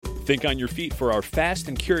Think on your feet for our Fast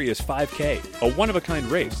and Curious 5K, a one-of-a-kind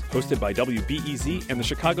race hosted by WBEZ and the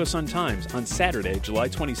Chicago Sun-Times on Saturday, July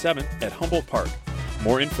 27th at Humboldt Park.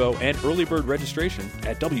 More info and early bird registration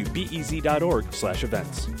at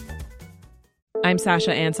wbez.org/events. I'm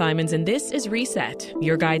Sasha Ann Simons, and this is Reset,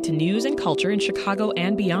 your guide to news and culture in Chicago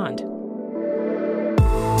and beyond.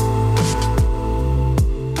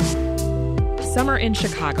 Summer in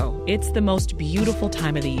Chicago. It's the most beautiful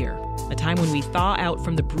time of the year, a time when we thaw out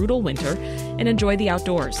from the brutal winter and enjoy the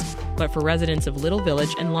outdoors. But for residents of Little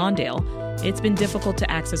Village and Lawndale, it's been difficult to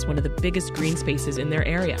access one of the biggest green spaces in their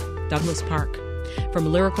area, Douglas Park.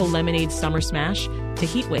 From Lyrical Lemonade's Summer Smash to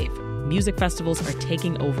Heatwave, music festivals are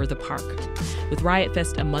taking over the park. With Riot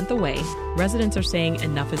Fest a month away, residents are saying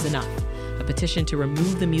enough is enough. A petition to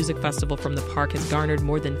remove the music festival from the park has garnered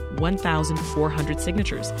more than 1,400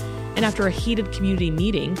 signatures. And after a heated community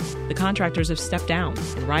meeting, the contractors have stepped down,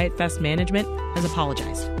 and Riot Fest management has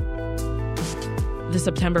apologized. The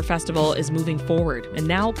September festival is moving forward, and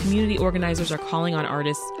now community organizers are calling on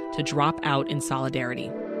artists to drop out in solidarity.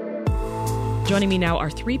 Joining me now are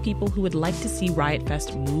three people who would like to see Riot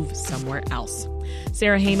Fest move somewhere else.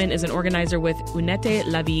 Sarah Heyman is an organizer with Unete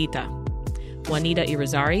La Villita. Juanita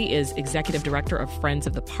Irizarry is executive director of Friends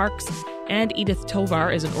of the Parks, and Edith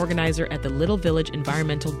Tovar is an organizer at the Little Village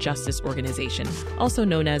Environmental Justice Organization, also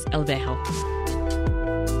known as El Vejo.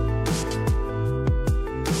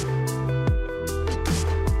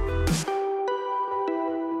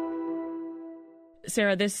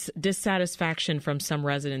 Sarah, this dissatisfaction from some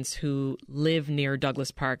residents who live near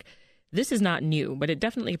Douglas Park, this is not new, but it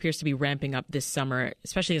definitely appears to be ramping up this summer,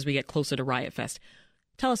 especially as we get closer to Riot Fest.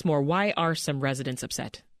 Tell us more. Why are some residents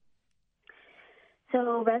upset?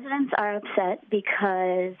 So residents are upset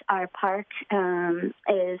because our park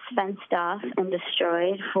is fenced off and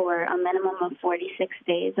destroyed for a minimum of 46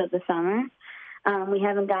 days of the summer. We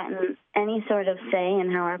haven't gotten any sort of say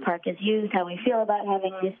in how our park is used, how we feel about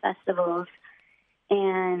having these festivals.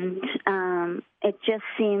 And it just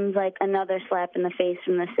seems like another slap in the face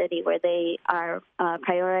from the city where they are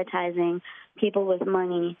prioritizing people with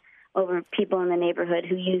money over people in the neighborhood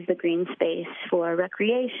who use the green space for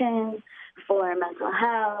recreation, for mental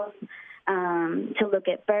health, to look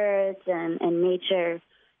at birds and nature.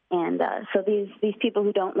 And so these people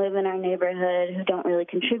who don't live in our neighborhood, who don't really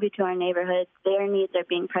contribute to our neighborhood, their needs are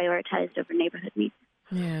being prioritized over neighborhood needs.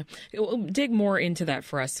 Yeah. Dig more into that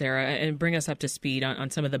for us, Sarah, and bring us up to speed on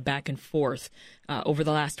some of the back and forth over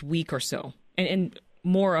the last week or so, and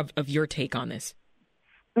more of your take on this.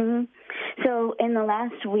 Mm-hmm. So in the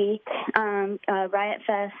last week, Riot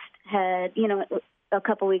Fest had, a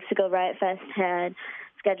couple weeks ago, Riot Fest had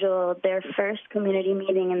scheduled their first community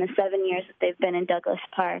meeting in the 7 years that they've been in Douglas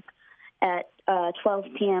Park at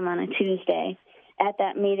 12 p.m. on a Tuesday. At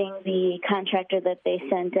that meeting, the contractor that they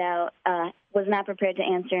sent out was not prepared to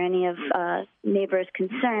answer any of neighbors'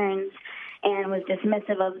 concerns and was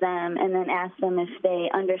dismissive of them, and then asked them if they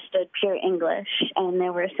understood pure English. And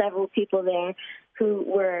there were several people there who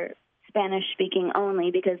were Spanish-speaking only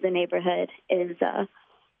because the neighborhood is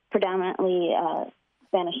predominantly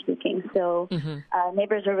Spanish-speaking. So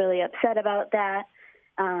neighbors were really upset about that.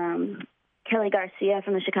 Kelly Garcia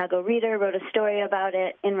from the Chicago Reader wrote a story about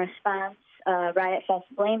it. In response, Riot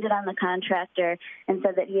Fest blamed it on the contractor and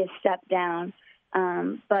said that he has stepped down.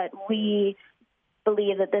 But we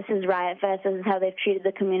believe that this is Riot Fest. This is how they've treated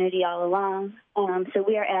the community all along. So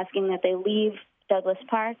we are asking that they leave Douglas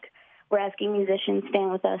Park. We're asking musicians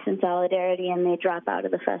stand with us in solidarity and they drop out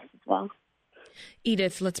of the fest as well.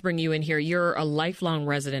 Edith, let's bring you in here. You're a lifelong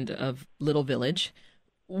resident of Little Village.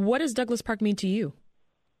 What does Douglas Park mean to you?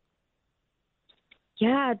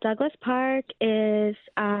 Yeah, Douglas Park is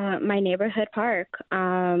my neighborhood park.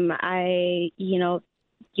 I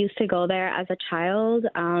used to go there as a child.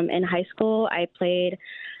 In high school, I played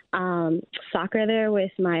soccer there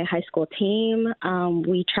with my high school team.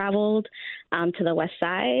 We traveled to the west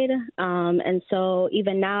side. And so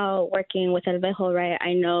even now working with El Vejo, right,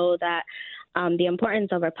 I know that the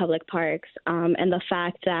importance of our public parks and the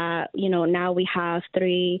fact that, now we have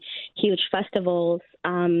 3 huge festivals,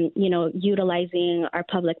 utilizing our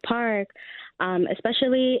public park,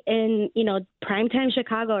 especially in, primetime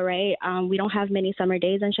Chicago, right? We don't have many summer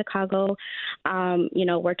days in Chicago.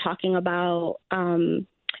 We're talking about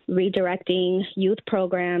redirecting youth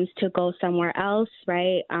programs to go somewhere else,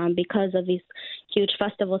 right? Because of these huge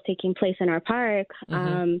festivals taking place in our park.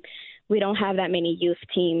 We don't have that many youth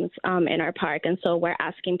teams in our park. And so we're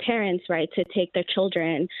asking parents, right, to take their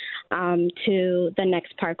children to the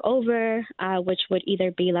next park over, which would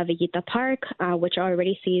either be La Villita Park, which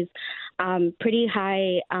already sees pretty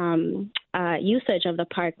high usage of the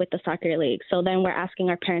park with the soccer league. So then we're asking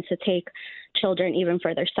our parents to take children even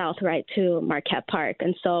further south, right, to Marquette Park.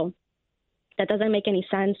 And so that doesn't make any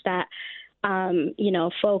sense that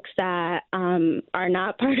folks that are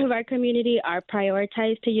not part of our community are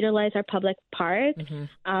prioritized to utilize our public park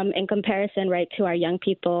in comparison, right, to our young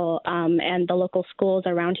people and the local schools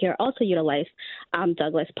around here also utilize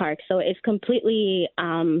Douglas Park. So it's completely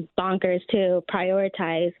bonkers to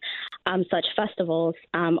prioritize such festivals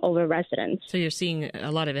over residents. So you're seeing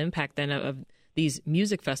a lot of impact then of these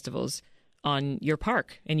music festivals on your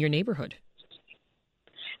park and your neighborhood.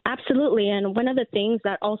 Absolutely. And one of the things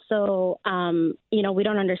that also, we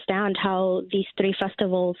don't understand how these three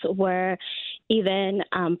festivals were even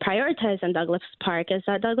prioritized in Douglas Park is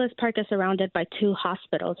that Douglas Park is surrounded by two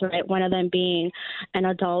hospitals, right? One of them being an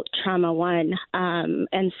adult trauma one.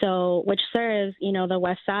 And so, which serves, the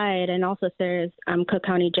West Side and also serves Cook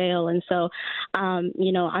County Jail. And so,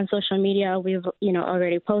 on social media, we've,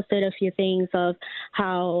 already posted a few things of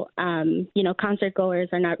how, concert goers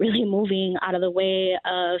are not really moving out of the way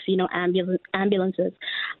of, ambulances.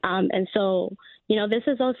 And so, this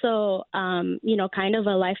is also, kind of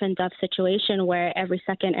a life and death situation where every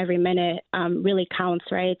second, every minute really counts,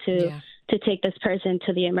 right, to take this person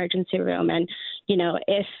to the emergency room. And,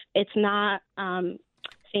 if it's not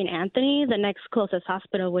St. Anthony, the next closest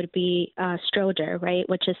hospital would be Stroger, right,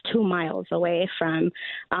 which is 2 miles away from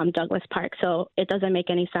Douglas Park. So it doesn't make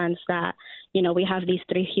any sense that, we have these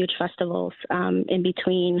three huge festivals in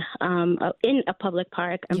between in a public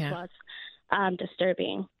park and plus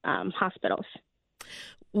disturbing hospitals.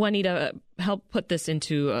 Juanita, help put this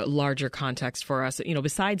into a larger context for us.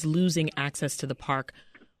 Besides losing access to the park,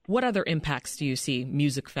 what other impacts do you see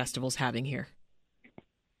music festivals having here?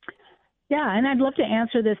 Yeah, and I'd love to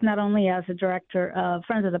answer this not only as a director of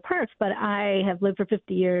Friends of the Parks, but I have lived for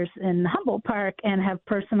 50 years in Humboldt Park and have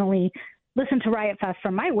personally listened to Riot Fest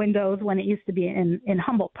from my windows when it used to be in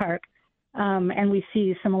Humboldt Park. And we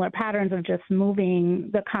see similar patterns of just moving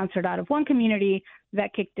the concert out of one community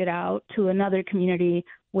that kicked it out to another community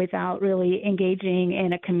without really engaging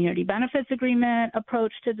in a community benefits agreement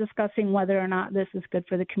approach to discussing whether or not this is good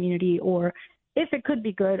for the community or if it could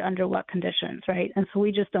be good under what conditions, right? And so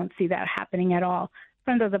we just don't see that happening at all.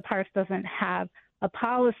 Friends of the Parks doesn't have a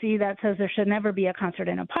policy that says there should never be a concert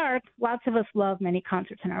in a park. Lots of us love many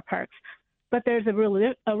concerts in our parks. But there's a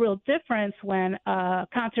real difference when a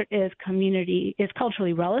concert is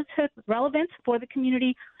culturally relevant for the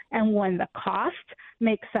community, and when the cost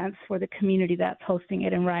makes sense for the community that's hosting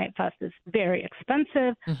it. And Riot Fest is very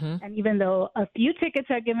expensive, and even though a few tickets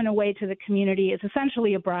are given away to the community, it's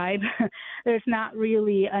essentially a bribe. There's not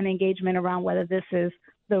really an engagement around whether this is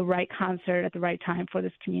the right concert at the right time for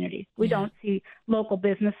this community. We don't see local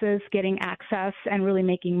businesses getting access and really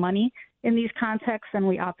making money in these contexts, and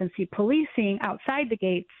we often see policing outside the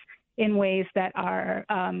gates in ways that are,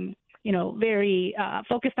 very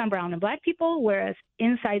focused on brown and black people, whereas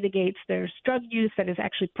inside the gates there's drug use that is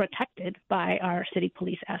actually protected by our city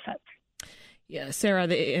police assets. Yeah, Sarah,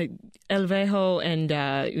 El Vejo and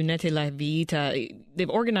Unete La Villita, they've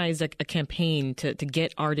organized a campaign to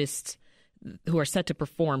get artists who are set to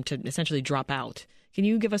perform to essentially drop out. Can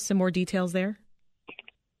you give us some more details there?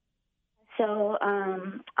 So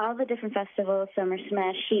all the different festivals, Summer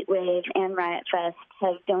Smash, Sheetwave, and Riot Fest,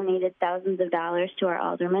 have donated thousands of dollars to our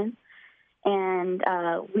aldermen. And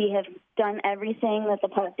we have done everything that the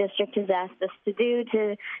Park District has asked us to do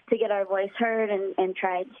to get our voice heard and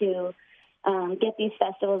try to get these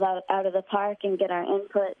festivals out of the park and get our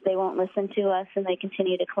input. They won't listen to us, and they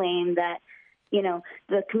continue to claim that,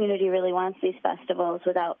 the community really wants these festivals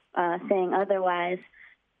without saying otherwise.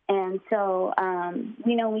 And so,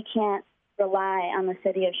 we can't rely on the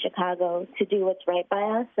city of Chicago to do what's right by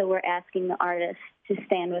us, so we're asking the artists to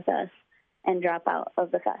stand with us and drop out of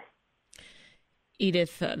the fest.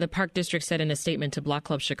 Edith, the Park District said in a statement to Block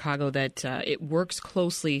Club Chicago that it works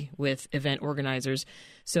closely with event organizers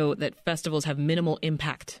so that festivals have minimal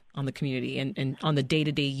impact on the community and on the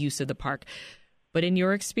day-to-day use of the park. But in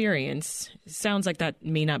your experience, it sounds like that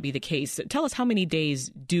may not be the case. Tell us, how many days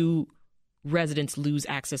do residents lose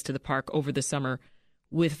access to the park over the summer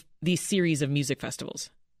with these series of music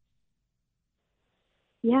festivals?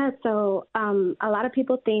 Yeah, so a lot of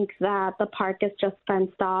people think that the park is just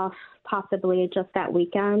fenced off, possibly just that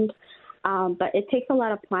weekend. But it takes a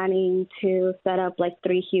lot of planning to set up like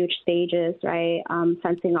 3 huge stages, right,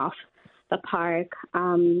 fencing off the park.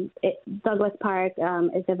 Douglas Park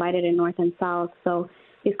is divided in north and south, so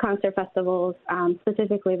these concert festivals,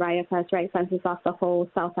 specifically Riot Fest, right, fences off the whole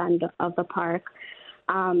south end of the park.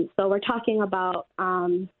 So we're talking about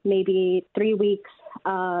maybe 3 weeks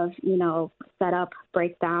of, setup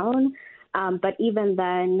breakdown. But even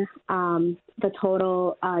then, the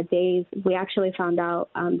total days, we actually found out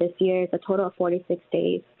this year is a total of 46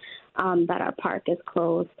 days that our park is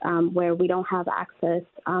closed, where we don't have access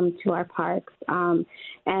to our parks.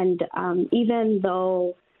 And even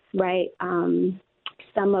though, right,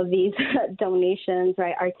 some of these donations,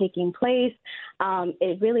 right, are taking place,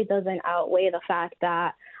 it really doesn't outweigh the fact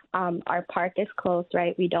that our park is closed,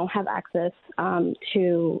 right? We don't have access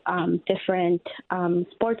to different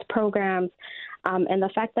sports programs, and the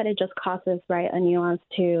fact that it just causes, right, a nuance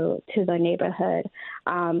to the neighborhood,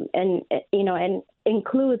 and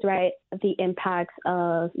includes, right, the impacts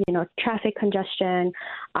of, traffic congestion,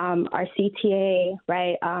 our CTA,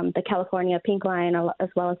 right, the California Pink Line, as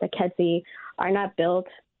well as the Kedzie, are not built,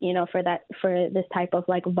 for this type of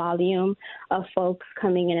like volume of folks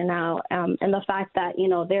coming in and out. And the fact that,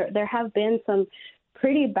 there have been some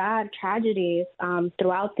pretty bad tragedies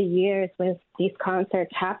throughout the years with these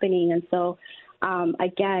concerts happening. And so,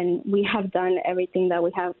 again, we have done everything that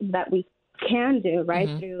we can do, right,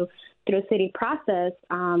 through city process,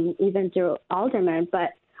 even through aldermen. But,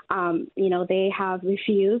 they have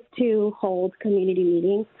refused to hold community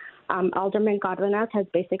meetings. Alderman Godwinez has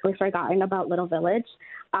basically forgotten about Little Village,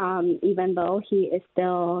 even though he is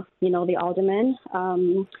still, the alderman,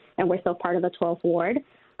 and we're still part of the 12th ward.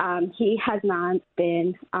 He has not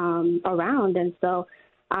been around, and so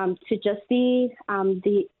to just see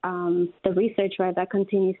the research, right, that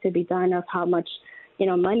continues to be done of how much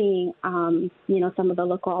money some of the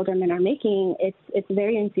local aldermen are making, it's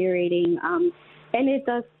very infuriating, and it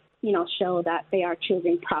does show that they are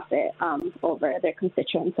choosing profit over their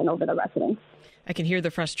constituents and over the residents. I can hear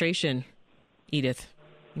the frustration, Edith,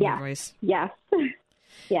 in your voice. Yes.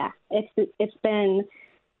 Yeah, it's been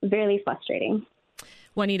really frustrating.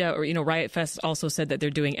 Juanita, Riot Fest also said that they're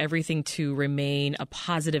doing everything to remain a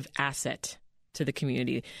positive asset to the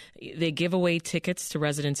community. They give away tickets to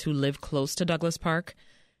residents who live close to Douglas Park.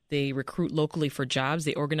 They recruit locally for jobs.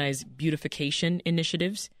 They organize beautification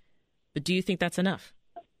initiatives. But do you think that's enough?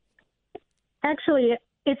 Actually,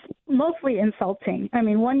 it's mostly insulting. I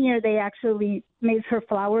mean, one year they actually made sure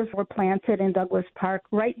flowers were planted in Douglas Park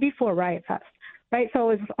right before Riot Fest, right?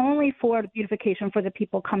 So it was only for the beautification for the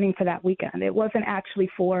people coming for that weekend. It wasn't actually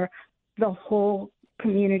for the whole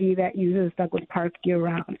community that uses Douglas Park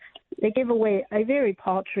year-round. They gave away a very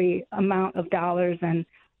paltry amount of dollars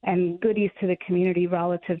and goodies to the community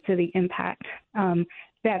relative to the impact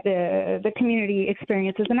that the community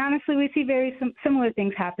experiences. And honestly, we see very similar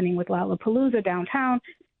things happening with Lollapalooza downtown,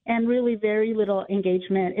 and really very little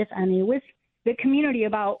engagement, if any, with the community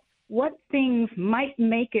about what things might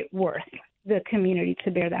make it worth the community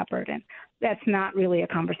to bear that burden. That's not really a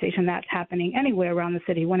conversation that's happening anywhere around the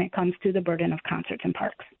city when it comes to the burden of concerts and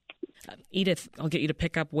parks. Edith, I'll get you to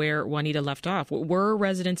pick up where Juanita left off. Were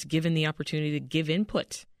residents given the opportunity to give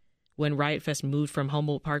input when Riot Fest moved from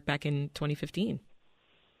Humboldt Park back in 2015?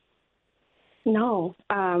 No,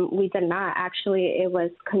 we did not. Actually, it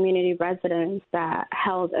was community residents that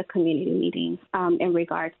held a community meeting in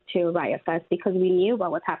regards to Riot Fest, because we knew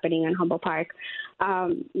what was happening in Humboldt Park.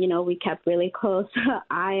 We kept really close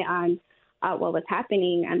eye on what was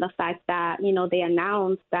happening, and the fact that, they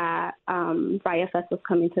announced that Riot Fest was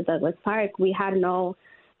coming to Douglas Park, we had no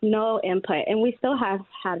input, and we still have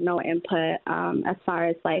had no input as far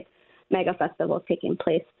as like mega festivals taking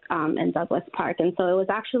place in Douglas Park. And so it was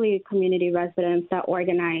actually community residents that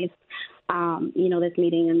organized, this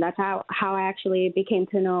meeting. And that's how I actually became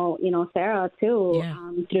to know, Sarah too,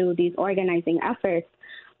 through these organizing efforts,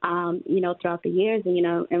 throughout the years.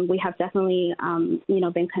 And we have definitely,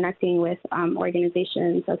 been connecting with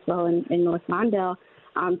organizations as well in North Mondale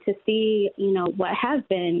to see, what has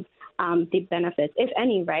been the benefits, if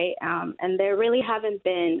any, right? And there really haven't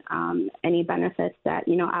been any benefits that,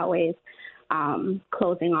 outweighs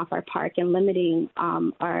closing off our park and limiting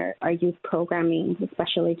our youth programming,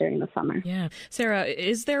 especially during the summer. Yeah. Sarah,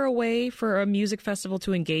 is there a way for a music festival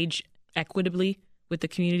to engage equitably with the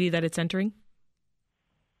community that it's entering?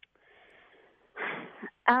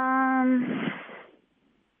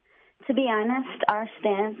 To be honest, our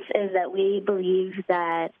stance is that we believe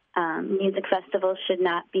that music festivals should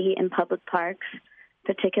not be in public parks,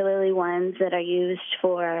 particularly ones that are used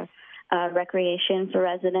for recreation for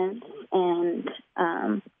residents. And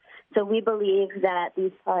so we believe that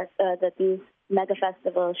these parks, that these mega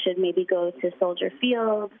festivals should maybe go to Soldier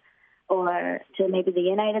Field or to maybe the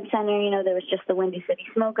United Center. There was just the Windy City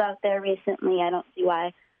Smoke out there recently. I don't see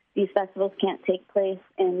why these festivals can't take place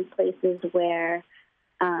in places where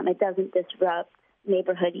it doesn't disrupt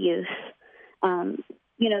neighborhood use.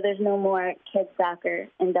 there's no more kids soccer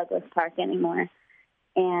in Douglas Park anymore.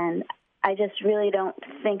 And I just really don't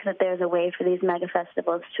think that there's a way for these mega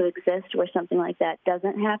festivals to exist where something like that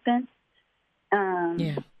doesn't happen.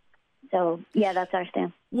 So, that's our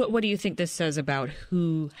stance. What do you think this says about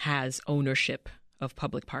who has ownership of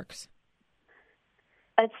public parks?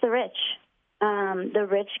 It's the rich. The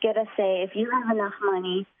rich get a say. If you have enough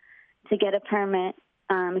money to get a permit,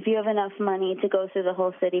 if you have enough money to go through the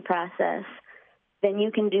whole city process, then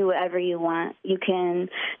you can do whatever you want. You can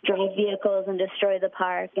drive vehicles and destroy the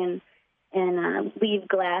park and leave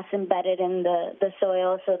glass embedded in the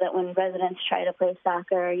soil so that when residents try to play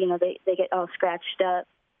soccer, they get all scratched up.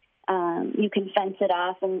 You can fence it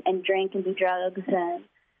off and drink and do drugs,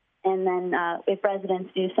 and then if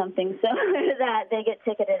residents do something similar to that, they get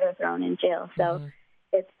ticketed or thrown in jail. So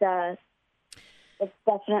it's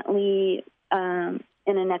definitely an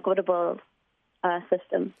inequitable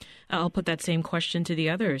system. I'll put that same question to the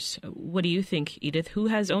others. What do you think, Edith? Who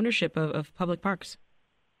has ownership of public parks?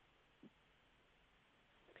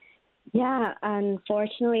 Yeah,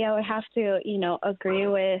 unfortunately, I would have to, agree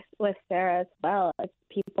with Sarah as well. It's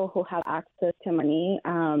people who have access to money.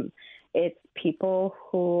 It's people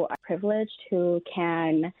who are privileged, who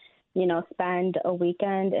can, spend a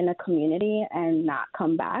weekend in a community and not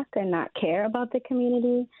come back and not care about the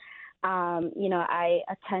community. I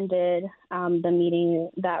attended the meeting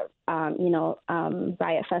that,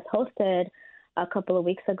 Riot Fest hosted a couple of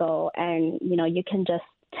weeks ago, and, you can just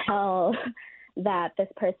tell that this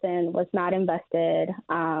person was not invested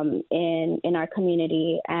in our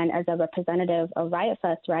community. And as a representative of Riot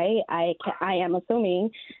Fest, right, I am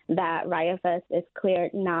assuming that Riot Fest is clear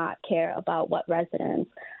not care about what residents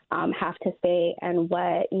have to say and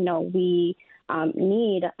what, we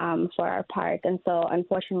need for our park. And so,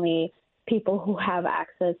 unfortunately, people who have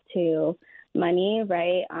access to money,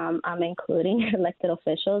 right, I'm including elected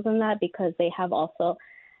officials in that because they have also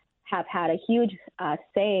have had a huge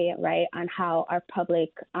say, right, on how our public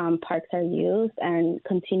parks are used and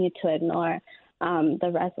continue to ignore the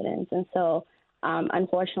residents. And so,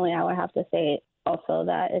 unfortunately, I would have to say also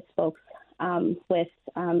that it's folks with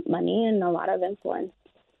money and a lot of influence.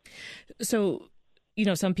 So,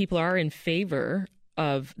 some people are in favor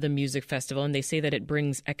of the music festival, and they say that it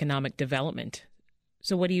brings economic development.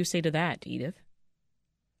 So what do you say to that, Edith?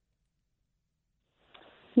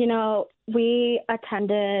 We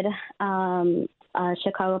attended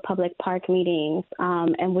Chicago Public Park meetings,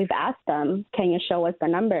 and we've asked them, can you show us the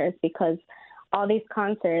numbers? Because all these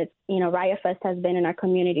concerts, Riot Fest has been in our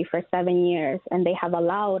community for 7 years, and they have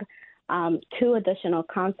allowed 2 additional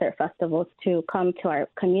concert festivals to come to our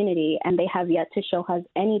community, and they have yet to show us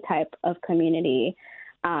any type of community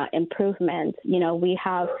improvement. We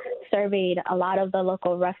have surveyed a lot of the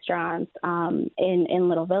local restaurants in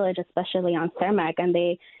Little Village, especially on Cermak, and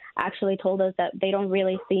they actually told us that they don't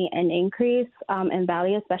really see an increase in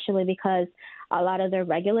value, especially because a lot of their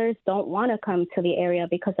regulars don't want to come to the area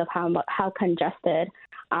because of how congested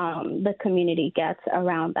the community gets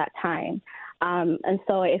around that time. And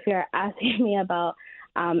so if you're asking me about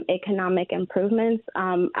economic improvements,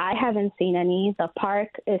 I haven't seen any. The park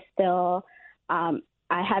is still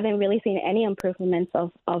I haven't really seen any improvements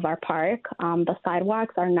of our park. The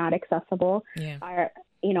sidewalks are not accessible. Yeah.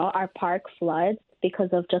 Our park floods because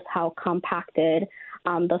of just how compacted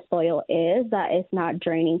the soil is, that is not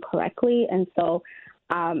draining correctly. And so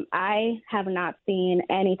I have not seen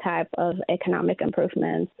any type of economic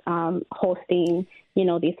improvements hosting,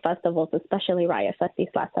 these festivals, especially Riot Fest these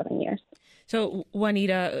last 7 years. So,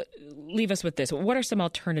 Juanita, leave us with this. What are some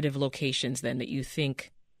alternative locations then that you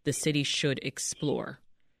think the city should explore?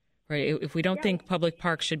 Right? If we don't think public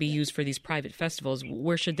parks should be used for these private festivals,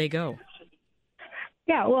 where should they go?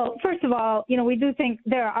 Yeah, well, first of all, we do think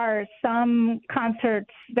there are some concerts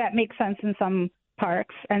that make sense in some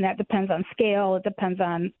parks, and that depends on scale, it depends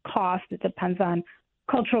on cost, it depends on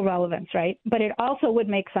cultural relevance, right? But it also would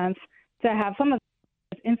make sense to have some of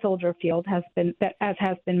in Soldier Field as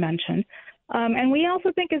has been mentioned. And we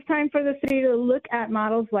also think it's time for the city to look at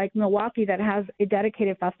models like Milwaukee that has a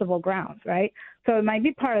dedicated festival grounds, right? So it might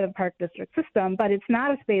be part of the park district system, but it's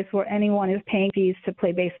not a space where anyone is paying fees to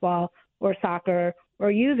play baseball or soccer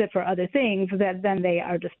or use it for other things that then they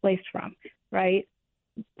are displaced from, right?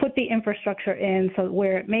 Put the infrastructure in so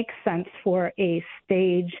where it makes sense for a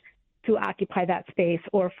stage to occupy that space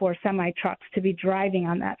or for semi-trucks to be driving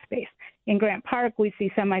on that space. In Grant Park, we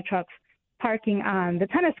see semi-trucks parking on the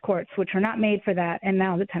tennis courts, which are not made for that, and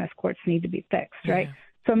now the tennis courts need to be fixed, right? Yeah.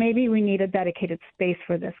 So maybe we need a dedicated space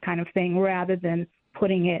for this kind of thing rather than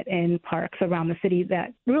putting it in parks around the city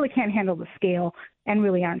that really can't handle the scale and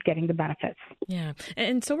really aren't getting the benefits. Yeah.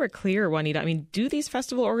 And so we're clear, Juanita, I mean, do these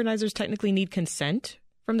festival organizers technically need consent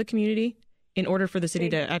from the community in order for the city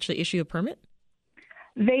to actually issue a permit?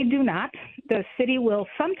 They do not. The city will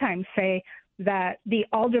sometimes say that the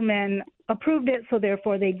aldermen approved it, so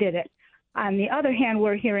therefore they did it. On the other hand,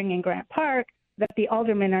 we're hearing in Grant Park that the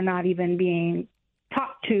aldermen are not even being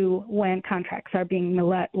talked to when contracts are being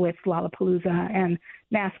let with Lollapalooza and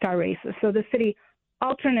NASCAR races. So the city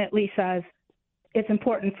alternately says it's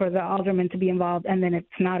important for the aldermen to be involved, and then it's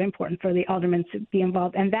not important for the aldermen to be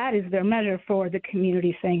involved. And that is their measure for the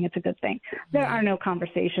community saying it's a good thing. There are no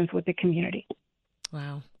conversations with the community.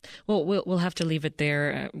 Wow. Well, we'll have to leave it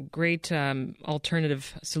there. Great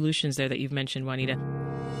alternative solutions there that you've mentioned, Juanita.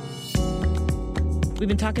 We've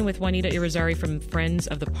been talking with Juanita Irizarry from Friends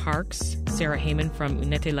of the Parks, Sarah Heyman from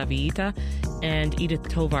Unete La Villita, and Edith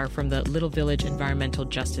Tovar from the Little Village Environmental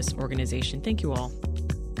Justice Organization. Thank you all.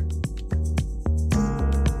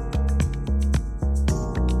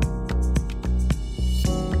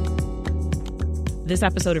 This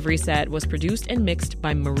episode of Reset was produced and mixed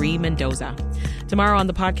by Marie Mendoza. Tomorrow on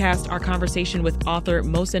the podcast, our conversation with author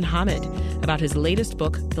Mohsen Hamid about his latest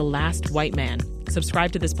book, The Last White Man.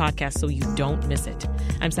 Subscribe to this podcast so you don't miss it.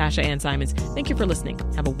 I'm Sasha Ann Simons. Thank you for listening.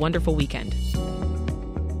 Have a wonderful weekend.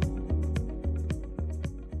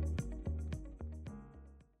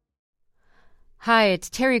 Hi, it's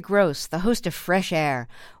Terry Gross, the host of Fresh Air.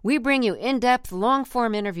 We bring you in-depth,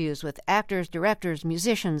 long-form interviews with actors, directors,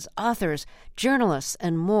 musicians, authors, journalists,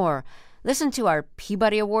 and more. Listen to our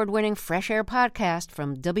Peabody Award-winning Fresh Air podcast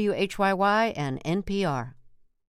from WHYY and NPR.